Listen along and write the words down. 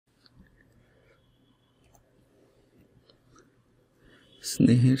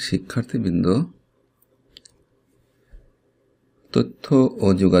স্নেহের শিক্ষার্থীবৃন্দ, তথ্য ও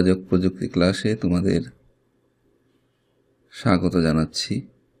যোগাযোগ প্রযুক্তি ক্লাসে তোমাদের স্বাগত জানাচ্ছি।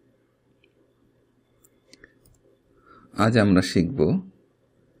 আজ আমরা শিখব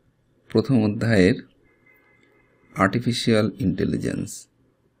প্রথম অধ্যায়ের আর্টিফিশিয়াল ইন্টেলিজেন্স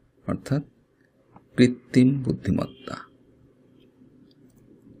অর্থাৎ কৃত্রিম বুদ্ধিমত্তা।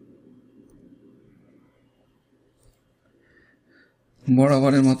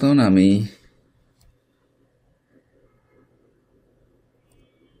 বরাবরের মতন আমি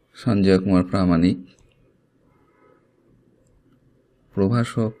সঞ্জয় কুমার প্রামাণিক,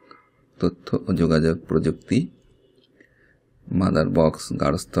 প্রভাষক তথ্য ও যোগাযোগ প্রযুক্তি, মাদার বক্স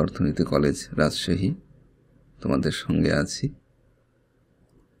গার্হস্থ্য অর্থনীতি কলেজ রাজশাহী, তোমাদের সঙ্গে আছি।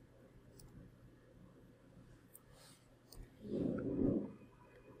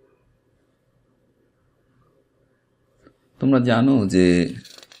 তোমরা জানো যে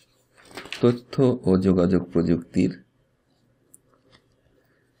তথ্য ও যোগাযোগ প্রযুক্তির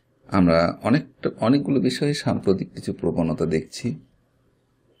আমরা অনেকগুলো বিষয়ে সাম্প্রতিক কিছু প্রবণতা দেখছি।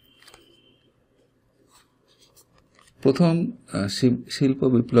 প্রথম শিল্প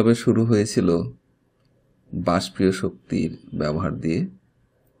বিপ্লবে শুরু হয়েছিল বাষ্পীয় শক্তির ব্যবহার দিয়ে,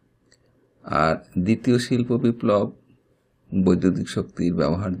 আর দ্বিতীয় শিল্প বিপ্লব বৈদ্যুতিক শক্তির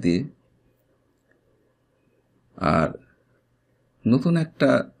ব্যবহার দিয়ে, আর নতুন একটা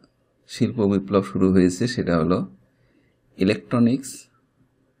শিল্প বিপ্লব শুরু হয়েছে, সেটা হলো ইলেকট্রনিক্স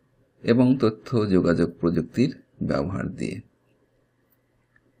এবং তথ্য যোগাযোগ প্রযুক্তির ব্যবহার দিয়ে।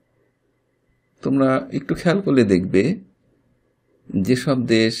 তোমরা একটু খেয়াল করলে দেখবে যেসব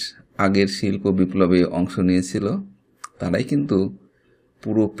দেশ আগের শিল্প বিপ্লবে অংশ নিয়েছিল তারাই কিন্তু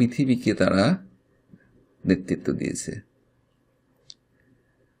পুরো পৃথিবীকে তারা নেতৃত্ব দিয়েছে।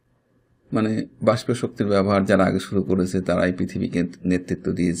 মানে বাষ্পীয় শক্তির ব্যবহার যারা আগে শুরু করেছে তারাই পৃথিবীকে নেতৃত্ব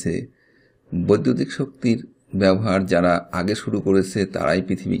দিয়েছে, বৈদ্যুতিক শক্তির ব্যবহার যারা আগে শুরু করেছে তারাই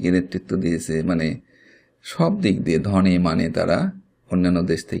পৃথিবীকে নেতৃত্ব দিয়েছে। মানে সব দিক দিয়ে ধনে মানে তারা অন্যান্য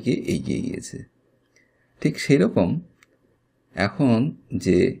দেশ থেকে এগিয়ে গিয়েছে। ঠিক সেই রকম এখন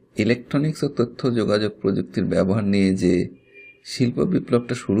যে ইলেকট্রনিক্স ও তথ্য যোগাযোগ প্রযুক্তির ব্যবহার নিয়ে যে শিল্প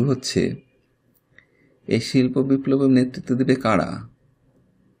বিপ্লবটা শুরু হচ্ছে, এই শিল্প বিপ্লবের নেতৃত্ব দেবে কারা?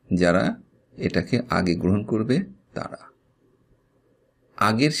 যারা এটাকে আগে গ্রহণ করবে তারা।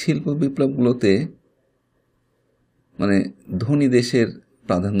 আগের শিল্প বিপ্লবগুলোতে মানে ধনী দেশের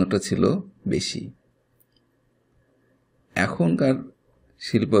প্রাধান্যটা ছিল বেশি। এখনকার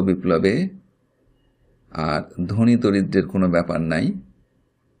শিল্প বিপ্লবে আর ধনী দরিদ্রের কোনো ব্যাপার নাই,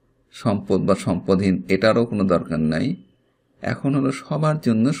 সম্পদ বা সম্পদহীন এটারও কোনো দরকার নাই। এখন হলো সবার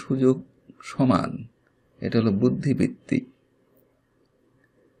জন্য সুযোগ সমান, এটা হলো বুদ্ধিভিত্তিক।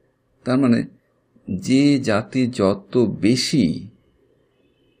 তার মানে যে জাতি যত বেশি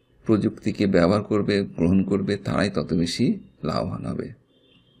প্রযুক্তিকে ব্যবহার করবে, গ্রহণ করবে, তারাই তত বেশি লাভবান হবে।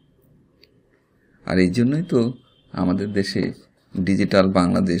 আর এই জন্যই তো আমাদের দেশে ডিজিটাল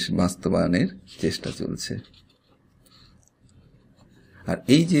বাংলাদেশ বাস্তবায়নের চেষ্টা চলছে। আর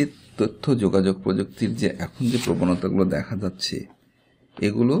এই যে তথ্য যোগাযোগ প্রযুক্তির যে এখন যে প্রবণতাগুলো দেখা যাচ্ছে,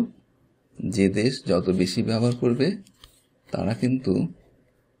 এগুলো যে দেশ যত বেশি ব্যবহার করবে তারা কিন্তু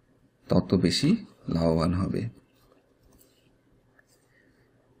তত বেশি লাভবান হবে।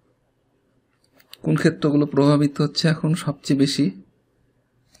 কোন ক্ষেত্রগুলো প্রভাবিত হচ্ছে এখন সবচেয়ে বেশি?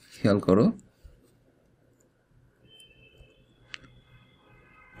 খেয়াল করো,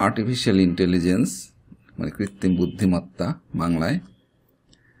 আর্টিফিশিয়াল ইন্টেলিজেন্স মানে কৃত্রিম বুদ্ধিমত্তা বাংলায়,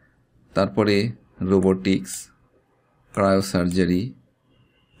 তারপরে রোবোটিক্স, ক্রায়োসার্জারি,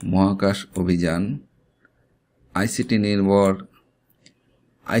 মহাকাশ অভিযান,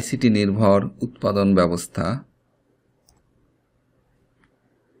 আইসিটি নির্ভর উৎপাদন ব্যবস্থা,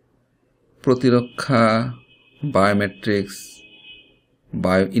 প্রতিরক্ষা, biometrics,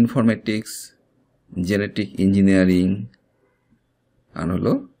 bio informatics, genetic engineering, আর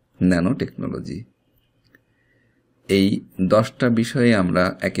হলো ন্যানো টেকনোলজি। এই 10টা বিষয়ে আমরা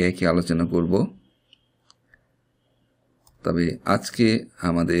একে একে আলোচনা করব। তবে আজকে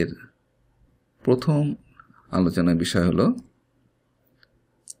আমাদের প্রথম আলোচনার বিষয় হলো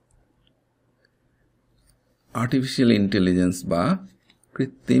আর্টিফিশিয়াল ইন্টেলিজেন্স বা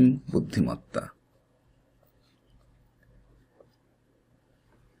কৃত্রিম বুদ্ধিমত্তা।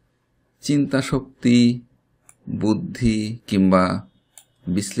 চিন্তা শক্তি, বুদ্ধি কিংবা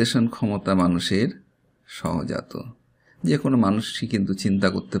বিশ্লেষণ ক্ষমতা মানুষের সহজাত। যে কোনো মানুষই কিন্তু চিন্তা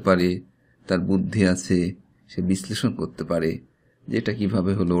করতে পারে, তার বুদ্ধি আছে, সে বিশ্লেষণ করতে পারে যে এটা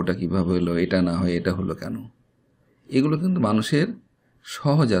কিভাবে হলো, ওটা কিভাবে হলো, এটা না হয় এটা হলো কেন। এগুলো কিন্তু মানুষের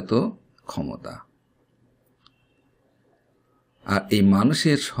সহজাত ক্ষমতা। আর এই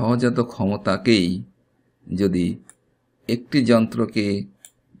মানুষের সহজাত ক্ষমতাকেই যদি একটি যন্ত্রকে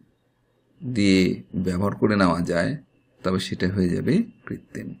দিয়ে ব্যবহার করে নেওয়া যায় তবে সেটা হয়ে যাবে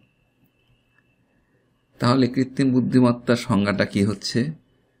কৃত্রিম। তাহলে কৃত্রিম বুদ্ধিমত্তার সংজ্ঞাটা কি হচ্ছে?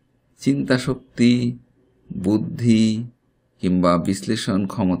 চিন্তা শক্তি, বুদ্ধি কিংবা বিশ্লেষণ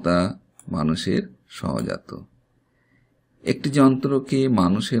ক্ষমতা মানুষের সহজাত। একটি যন্ত্রকে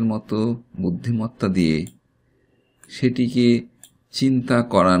মানুষের মতো বুদ্ধিমত্তা দিয়ে সেটিকে চিন্তা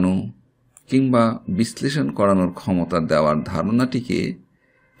করানো কিংবা বিশ্লেষণ করানোর ক্ষমতা দেওয়ার ধারণাটিকে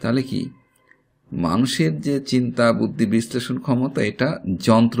তাহলে কি মানুষের যে চিন্তা, বুদ্ধি, বিশ্লেষণ ক্ষমতা এটা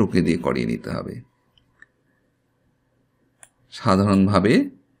যন্ত্রকে দিয়ে করিয়ে নিতে হবে। সাধারণভাবে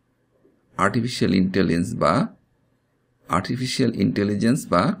আর্টিফিশিয়াল ইন্টেলিজেন্স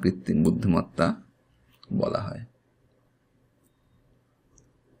বা কৃত্রিম বুদ্ধিমত্তা বলা হয়।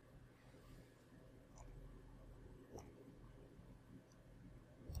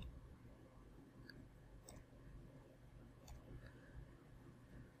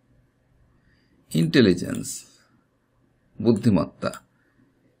 ইন্টেলিজেন্স, বুদ্ধিমত্তা,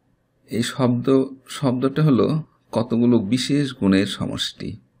 এই শব্দটা হলো কতগুলো বিশেষ গুণের সমষ্টি।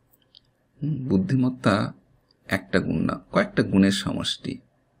 বুদ্ধিমত্তা একটা গুণ না, কয়েকটা গুণের সমষ্টি।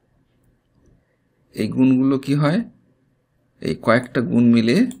 এই গুণগুলো কি হয়? এই কয়েকটা গুণ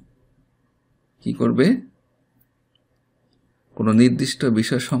মিলে কি করবে? কোনো নির্দিষ্ট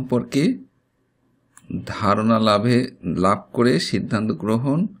বিষয় সম্পর্কে ধারণা লাভ করে সিদ্ধান্ত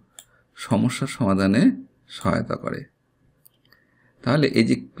গ্রহণ, সমস্যা সমাধানে সহায়তা করে। তাহলে এই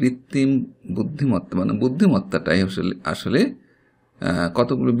যে কৃত্রিম বুদ্ধিমত্তা মানে বুদ্ধিমত্তাটাই আসলে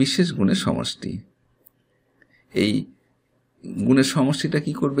কতগুলো বিশেষ গুণের সমষ্টি। এই গুণের সমষ্টিটা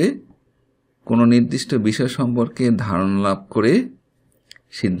কি করবে? কোনো নির্দিষ্ট বিষয় সম্পর্কে ধারণা লাভ করে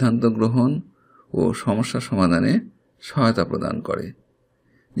সিদ্ধান্ত গ্রহণ ও সমস্যা সমাধানে সহায়তা প্রদান করে।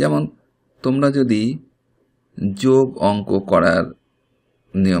 যেমন তোমরা যদি যোগ অঙ্ক করার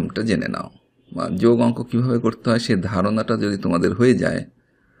নিয়মটা জেনে নাও বা যোগ অঙ্ক কিভাবে করতে হয় সে ধারণাটা যদি তোমাদের হয়ে যায়,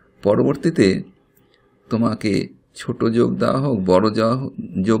 পরবর্তীতে তোমাকে ছোট যোগ দেওয়া হোক, বড়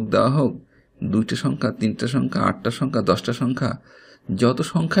যোগ দেওয়া হোক, 2টা সংখ্যা, 3টা সংখ্যা, 8টা সংখ্যা, 10টা সংখ্যা, যত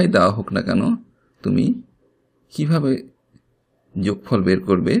সংখ্যাই দেওয়া হোক না কেন তুমি কিভাবে যোগফল বের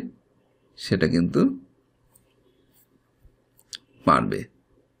করবে সেটা কিন্তু পারবে।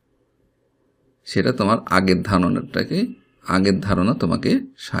 সেটা তোমার আগের ধারণা তোমাকে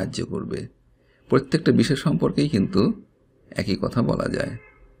সাহায্য করবে। প্রত্যেকটা বিষয় সম্পর্কেই কিন্তু একই কথা বলা যায়।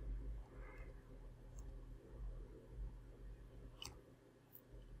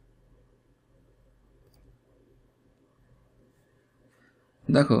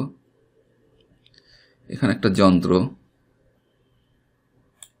 দেখো এখানে একটা যন্ত্র,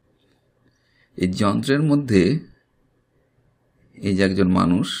 এই যন্ত্রের মধ্যে এই যে একজন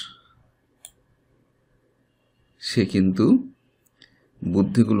মানুষ, সে কিন্তু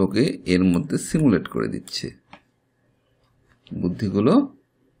বুদ্ধিগুলোকে এর মধ্যে সিমুলেট করে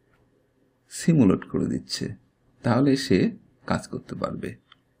দিচ্ছে, তাহলে সে কাজ করতে পারবে।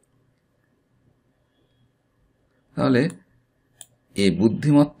 তাহলে এই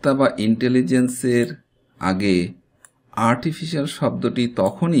বুদ্ধিমত্তা বা ইন্টেলিজেন্সের আগে আর্টিফিশিয়াল শব্দটি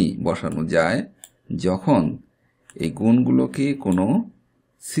তখনই বসানো যায় যখন এই গুণগুলোকে কোনো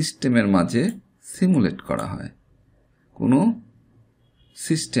সিস্টেমের মাঝে সিমুলেট করা হয়। কোনো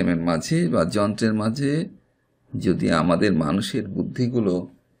সিস্টেমের মাঝে বা যন্ত্রের মাঝে যদি আমাদের মানুষের বুদ্ধিগুলো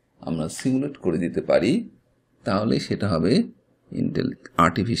আমরা সিমুলেট করে দিতে পারি তাহলে সেটা হবে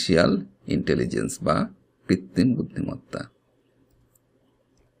আর্টিফিশিয়াল ইন্টেলিজেন্স বা কৃত্রিম বুদ্ধিমত্তা।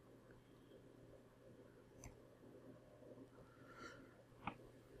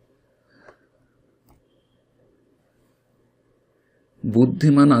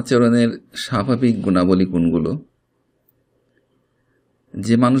 বুদ্ধিমান আচরণের স্বাভাবিক গুণাবলী কোনগুলো?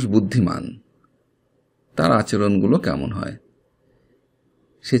 যে মানুষ বুদ্ধিমান তার আচরণগুলো কেমন হয়?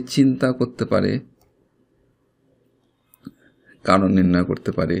 সে চিন্তা করতে পারে, কারণ নির্ণয়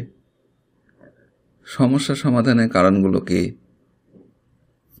করতে পারে, সমস্যা সমাধানের কারণগুলোকে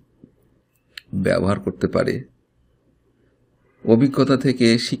ব্যবহার করতে পারে, অভিজ্ঞতা থেকে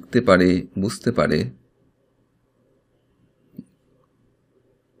শিখতে পারে, বুঝতে পারে,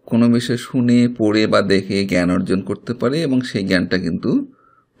 কোনো বিষয় শুনে, পড়ে বা দেখে জ্ঞান অর্জন করতে পারে এবং সেই জ্ঞানটা কিন্তু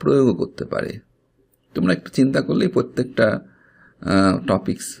প্রয়োগও করতে পারে। তোমরা একটু চিন্তা করলেই প্রত্যেকটা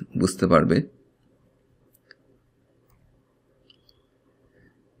টপিকস বুঝতে পারবে।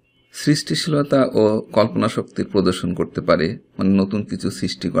 সৃষ্টিশীলতা ও কল্পনা শক্তির প্রদর্শন করতে পারে, মানে নতুন কিছু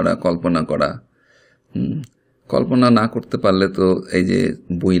সৃষ্টি করা, কল্পনা করা। কল্পনা না করতে পারলে তো এই যে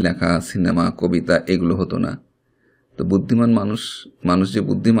বই লেখা, সিনেমা, কবিতা এগুলো হতো না। তো বুদ্ধিমান মানুষ যে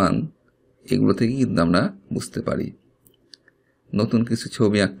বুদ্ধিমান এগুলো থেকে কিন্তু আমরা বুঝতে পারি। নতুন কিছু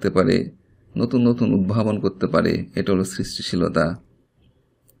ছবি আঁকতে পারে, নতুন নতুন উদ্ভাবন করতে পারে, এটা হলো সৃষ্টিশীলতা।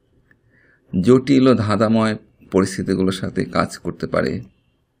 জটিল ও ধাঁধাময় পরিস্থিতিগুলোর সাথে কাজ করতে পারে,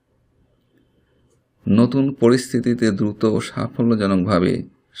 নতুন পরিস্থিতিতে দ্রুত ও সাফল্যজনকভাবে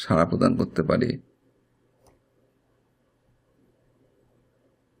সাড়া প্রদান করতে পারে,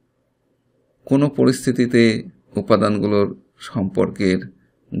 কোনো পরিস্থিতিতে উপাদানগুলোর সম্পর্কের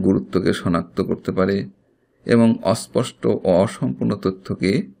গুরুত্বকে শনাক্ত করতে পারে এবং অস্পষ্ট ও অসম্পূর্ণ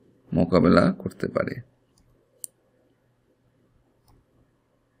তথ্যকে মোকাবেলা করতে পারে।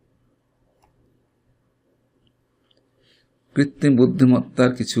 কৃত্রিম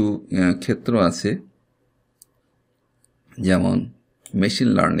বুদ্ধিমত্তার কিছু ক্ষেত্র আছে, যেমন মেশিন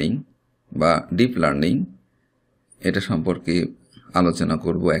লার্নিং বা ডিপ লার্নিং, এটা সম্পর্কে আলোচনা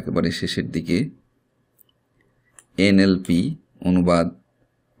করব একেবারে শেষের দিকে। এনএলপি অনুবাদ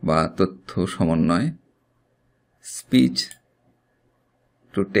বা তথ্য সমন্বয়, speech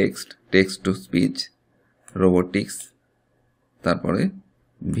to text, text to speech, robotics, তারপরে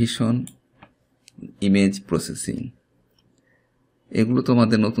ভিশন ইমেজ প্রসেসিং। এগুলো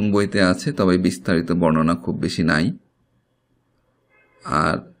তোমাদের নতুন বইতে আছে, তবে বিস্তারিত বর্ণনা খুব বেশি নাই।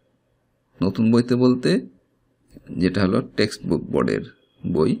 আর নতুন বইতে বলতে যেটা হলো টেক্সট বুক বোর্ডের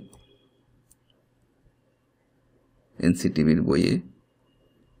বই, এনসিটিভির বইয়ে।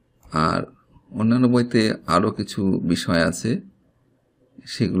 আর অন্যান্য বইতে আরও কিছু বিষয় আছে,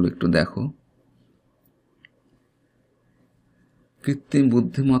 সেগুলো একটু দেখো। কৃত্রিম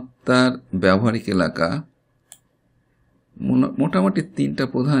বুদ্ধিমত্তার ব্যবহারিক এলাকা মোটামুটি 3টা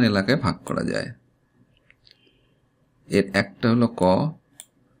প্রধান এলাকায় ভাগ করা যায়। এর একটা হলো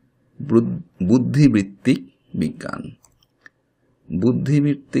বুদ্ধিবৃত্তিক বিজ্ঞান।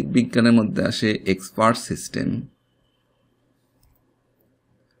 বুদ্ধিবৃত্তিক বিজ্ঞানের মধ্যে আসে expert system,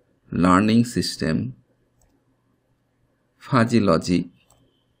 learning system, fuzzy logic,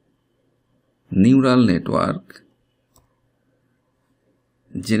 neural network,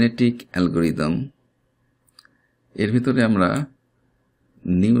 genetic algorithm. এর ভিতরে আমরা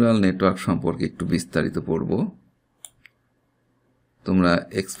নিউরাল নেটওয়ার্ক সম্পর্কে একটু বিস্তারিত পড়ব। তোমরা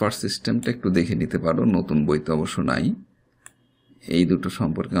এক্সপার্ট সিস্টেমটা একটু দেখে নিতে পারো, নতুন বইতে অবশ্য নাই। এই দুটো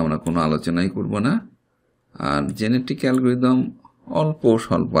সম্পর্কে আমরা কোনো আলোচনাই করব না। আর জেনেটিক অ্যালগোরিদম অল্প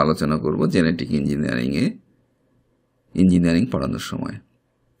স্বল্প আলোচনা করব জেনেটিক ইঞ্জিনিয়ারিং পড়ানোর সময়।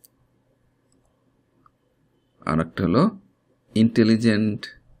 আর একটা হলো intelligent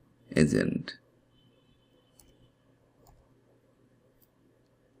agent.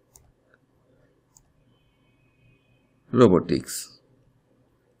 Robotics,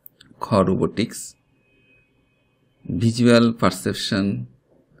 robotics, visual perception,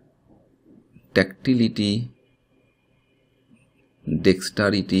 ট্যাকটিলিটি,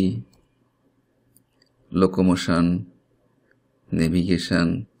 ডেক্সটারিটি, locomotion, navigation,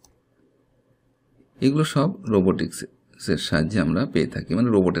 এগুলো সব রোবোটিক্সের সাহায্যে আমরা পেয়ে থাকি, মানে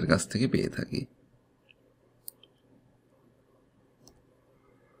রোবটের কাছ থেকে পেয়ে থাকি।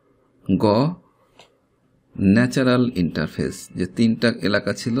 ন্যাচারাল ইন্টারফেস, যে 3টা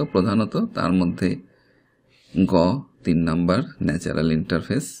এলাকা ছিল প্রধানত, তার মধ্যে 3 number natural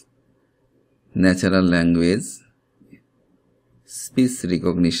interface, natural language, speech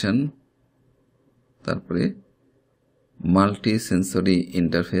recognition, তারপরে multi sensory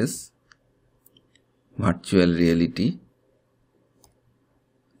interface, virtual reality.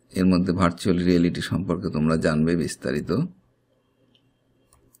 এর মধ্যে ভার্চুয়াল রিয়েলিটি সম্পর্কে তোমরা জানবে বিস্তারিত।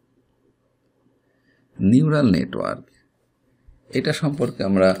 নিউরাল নেটওয়ার্ক, এটা সম্পর্কে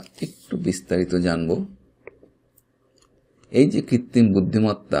আমরা একটু বিস্তারিত জানব। এই যে কৃত্রিম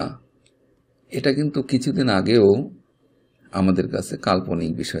বুদ্ধিমত্তা, এটা কিন্তু কিছুদিন আগেও আমাদের কাছে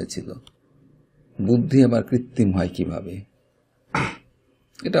কাল্পনিক বিষয় ছিল। বুদ্ধি আবার কৃত্রিম হয় কিভাবে,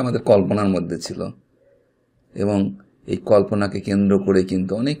 এটা আমাদের কল্পনার মধ্যে ছিল। এবং এই কল্পনাকে কেন্দ্র করে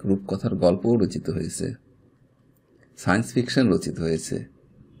কিন্তু অনেক রূপকথার গল্পও রচিত হয়েছে, সায়েন্স ফিকশন রচিত হয়েছে।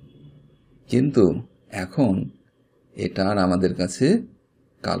 কিন্তু এখন এটা আর আমাদের কাছে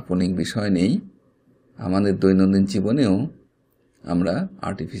কাল্পনিক বিষয় নেই। আমাদের দৈনন্দিন জীবনেও আমরা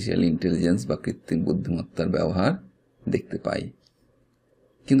আর্টিফিশিয়াল ইন্টেলিজেন্স বা কৃত্রিম বুদ্ধিমত্তার ব্যবহার দেখতে পাই।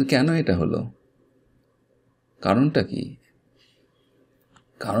 কিন্তু কেন এটা হলো? কারণটা কি?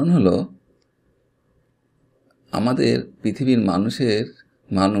 কারণ হলো আমাদের পৃথিবীর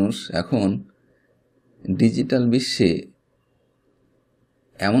মানুষ এখন ডিজিটাল বিশ্বে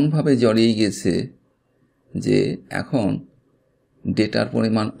এমনভাবে জড়িয়ে গেছে যে এখন ডেটার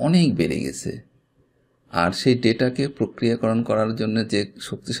পরিমাণ অনেক বেড়ে গেছে। আর সেই ডেটাকে প্রক্রিয়াকরণ করার জন্য যে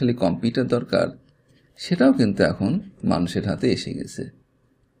শক্তিশালী কম্পিউটার দরকার, সেটাও কিন্তু এখন মানুষের হাতে এসে গেছে।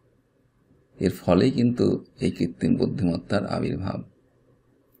 এর ফলেই কিন্তু এই কৃত্রিম বুদ্ধিমত্তার আবির্ভাব।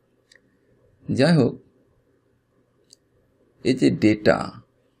 যাই হোক, এই যে ডেটা,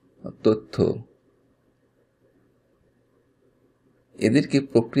 তথ্য, এদেরকে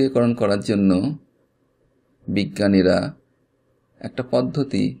প্রক্রিয়াকরণ করার জন্য বিজ্ঞানীরা একটা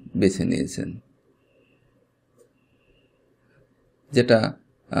পদ্ধতি বেছে নিয়েছেন, যেটা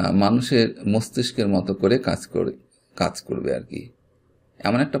মানুষের মস্তিষ্কের মতো করে কাজ করবে আর কি।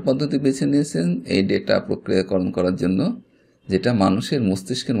 এমন একটা পদ্ধতি বেছে নিয়েছেন এই ডেটা প্রক্রিয়াকরণ করার জন্য, যেটা মানুষের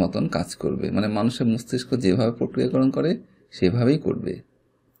মস্তিষ্কের মতন কাজ করবে। মানে মানুষের মস্তিষ্ক যেভাবে প্রক্রিয়াকরণ করে সেভাবেই করবে।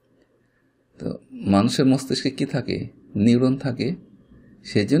 তো মানুষের মস্তিষ্কে কি থাকে? নিউরন থাকে।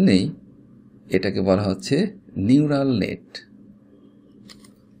 সেজন্যই এটাকে বলা হচ্ছে নিউরাল নেট।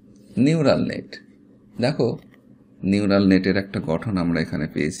 নিউরাল নেট, দেখো নিউরাল নেটের একটা গঠন আমরা এখানে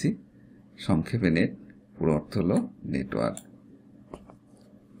পেয়েছি। সংক্ষেপে নেট, পুরো অর্থ হলো নেটওয়ার্ক।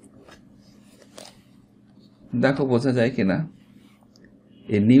 দেখো বোঝা যায় কিনা?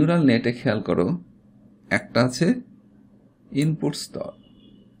 এই নিউরাল নেটে খেয়াল করো, একটা আছে ইনপুট স্তর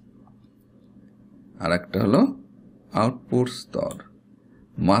আর একটা হলো আউটপুট স্তর।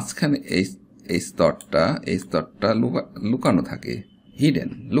 মাঝখানে এই স্তরটা লুকানো থাকে, হিডেন,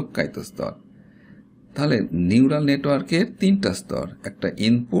 লুক্কায়িত স্তর। তাহলে নিউরাল নেটওয়ার্কের তিনটা স্তর, একটা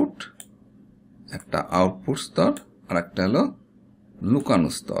ইনপুট, একটা আউটপুট স্তর আর একটা হলো লুকানো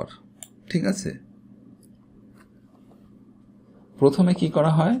স্তর। ঠিক আছে? প্রথমে কি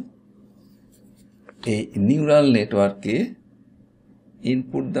করা হয়? এই নিউরাল নেটওয়ার্কে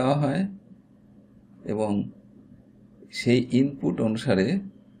ইনপুট দেওয়া হয় এবং সেই ইনপুট অনুসারে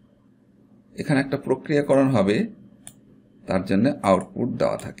এখানে একটা প্রক্রিয়াকরণ হবে, তার জন্য আউটপুট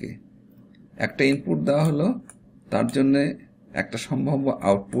দেওয়া থাকে। একটা ইনপুট দেওয়া হলো, তার জন্য একটা সম্ভাব্য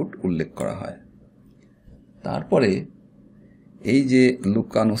আউটপুট উল্লেখ করা হয়। তারপরে এই যে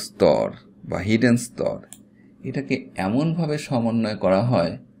লুকানো স্তর বা হিডেন স্তর, এটাকে এমনভাবে সমন্বয় করা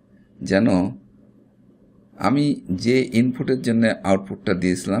হয় যেন আমি যে ইনপুটের জন্য আউটপুটটা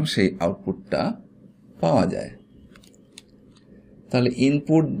দিয়েছিলাম সেই আউটপুটটা পাওয়া যায়। তাহলে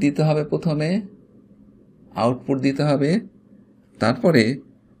ইনপুট দিতে হবে প্রথমে, আউটপুট দিতে হবে, তারপরে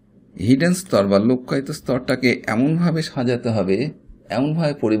হিডেন স্তর বা লুক্কায়িত স্তরটাকে এমনভাবে সাজাতে হবে,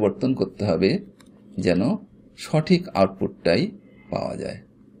 এমনভাবে পরিবর্তন করতে হবে যেন সঠিক আউটপুটটাই পাওয়া যায়।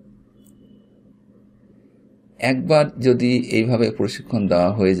 একবার যদি এইভাবে প্রশিক্ষণ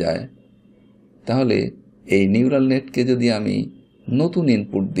দেওয়া হয়ে যায়, তাহলে এই নিউরাল নেটকে যদি আমি নতুন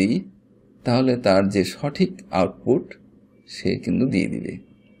ইনপুট দিই, তাহলে তার যে সঠিক আউটপুট সে কিন্তু দিয়ে দিবে।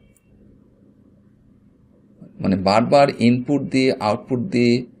 মানে বারবার ইনপুট দিয়ে আউটপুট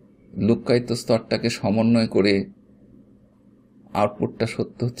দিয়ে লুক্কায়িত স্তরটাকে সমন্বয় করে আউটপুটটা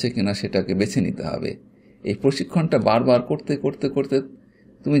সত্য হচ্ছে কিনা সেটাকে বেছে নিতে হবে। এই প্রশিক্ষণটা বারবার করতে করতে করতে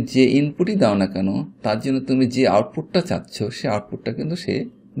তুমি যে ইনপুটই দাও না কেন, তার জন্য তুমি যে আউটপুটটা চাচ্ছ সে আউটপুটটা কিন্তু সে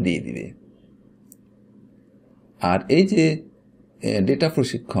দিয়ে দিবে। আর এই যে ডেটা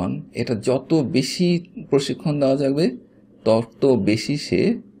প্রশিক্ষণ, এটা যত বেশি প্রশিক্ষণ দেওয়া যাবে তত বেশি সে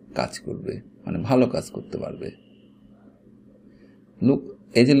কাজ করবে, মানে ভালো কাজ করতে পারবে।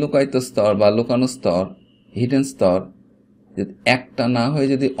 এই যে লুকায়িত স্তর বা লুকানো স্তর, হিডেন স্তর, যদি একটা না হয়ে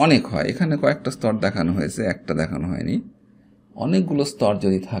যদি অনেক হয়, এখানে কয়েকটা স্তর দেখানো হয়েছে, একটা দেখানো হয়নি, অনেকগুলো স্তর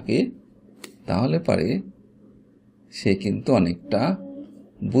যদি থাকে তাহলে পারে সে কিন্তু অনেকটা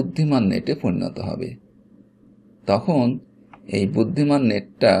বুদ্ধিমান নেটে পরিণত হবে। তখন এই বুদ্ধিমান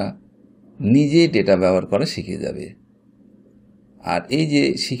নেটটা নিজেই ডেটা ব্যবহার করা শিখে যাবে। আর এই যে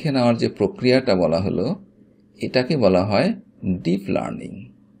শিখে নেওয়ার যে প্রক্রিয়াটা বলা হলো, এটাকে বলা হয় ডিপ লার্নিং।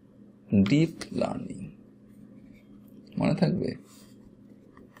 ডিপ লার্নিং মনে থাকবে,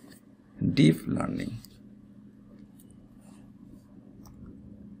 ডিপ লার্নিং।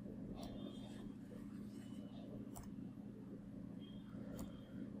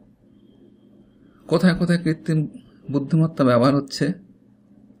 কোথায় কোথায় কৃত্রিম বুদ্ধিমত্তা ব্যবহার হচ্ছে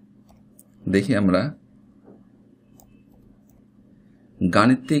দেখি আমরা।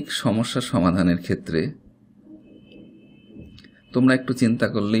 গাণিতিক সমস্যা সমাধানের ক্ষেত্রে তোমরা একটু চিন্তা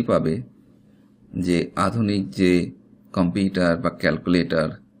করলেই পাবে যে আধুনিক যে কম্পিউটার বা ক্যালকুলেটর,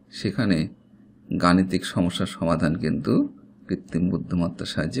 সেখানে গাণিতিক সমস্যার সমাধান কিন্তু কৃত্রিম বুদ্ধিমত্তার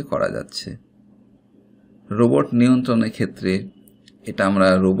সাহায্যে করা যাচ্ছে। রোবট নিয়ন্ত্রণের ক্ষেত্রে, এটা আমরা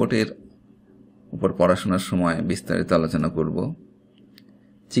রোবটের উপর পড়াশোনার সময় বিস্তারিত আলোচনা করব।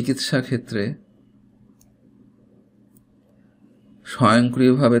 চিকিৎসা ক্ষেত্রে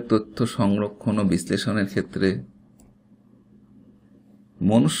স্বয়ংক্রিয়ভাবে তথ্য সংরক্ষণ ও বিশ্লেষণের ক্ষেত্রে,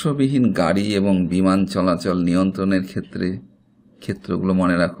 মনুষ্যবিহীন গাড়ি এবং বিমান চলাচল নিয়ন্ত্রণের ক্ষেত্রে, ক্ষেত্রগুলো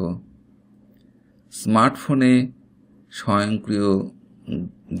মনে রাখো। স্মার্টফোনে স্বয়ংক্রিয়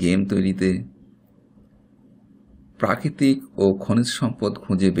গেম তৈরিতে, প্রাকৃতিক ও খনিজ সম্পদ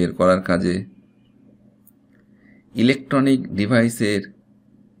খুঁজে বের করার কাজে, ইলেকট্রনিক ডিভাইসের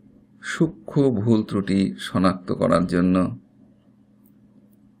সূক্ষ্ম ভুল ত্রুটি শনাক্ত করার জন্য,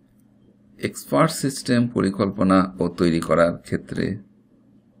 এক্সপার্ট সিস্টেম পরিকল্পনা ও তৈরি করার ক্ষেত্রে,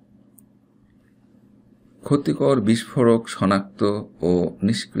 ক্ষতিকর বিস্ফোরক শনাক্ত ও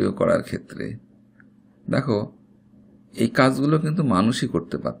নিষ্ক্রিয় করার ক্ষেত্রে। দেখো, এই কাজগুলো কিন্তু মানুষই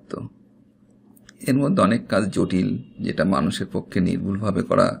করতে পারত। এর মধ্যে অনেক কাজ জটিল, যেটা মানুষের পক্ষে নির্ভুলভাবে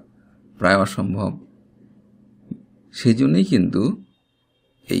করা প্রায় অসম্ভব। সেই জন্যই কিন্তু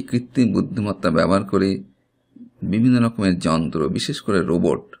এই কৃত্রিম বুদ্ধিমত্তা ব্যবহার করে বিভিন্ন রকমের যন্ত্র, বিশেষ করে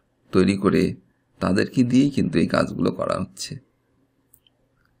রোবট তৈরি করে তাদেরকে দিয়েই কিন্তু এই কাজগুলো করা হচ্ছে।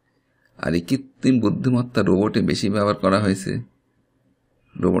 আর এই কৃত্রিম বুদ্ধিমত্তা রোবটে বেশি ব্যবহার করা হয়েছে।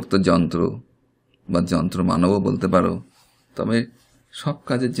 রোবট তো যন্ত্র বা যন্ত্র মানবও বলতে পারো, তবে সব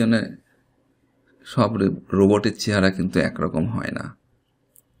কাজের জন্য সব রোবটের চেহারা কিন্তু একরকম হয় না।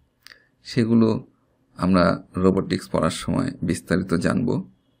 সেগুলো আমরা রোবোটিক্স পড়ার সময় বিস্তারিত জানব।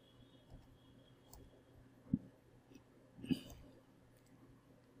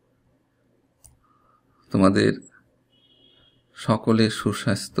 তোমাদের সকলের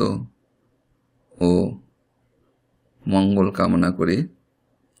সুস্বাস্থ্য ও মঙ্গল কামনা করে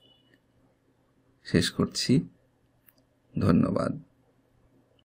শেষ করছি। ধন্যবাদ।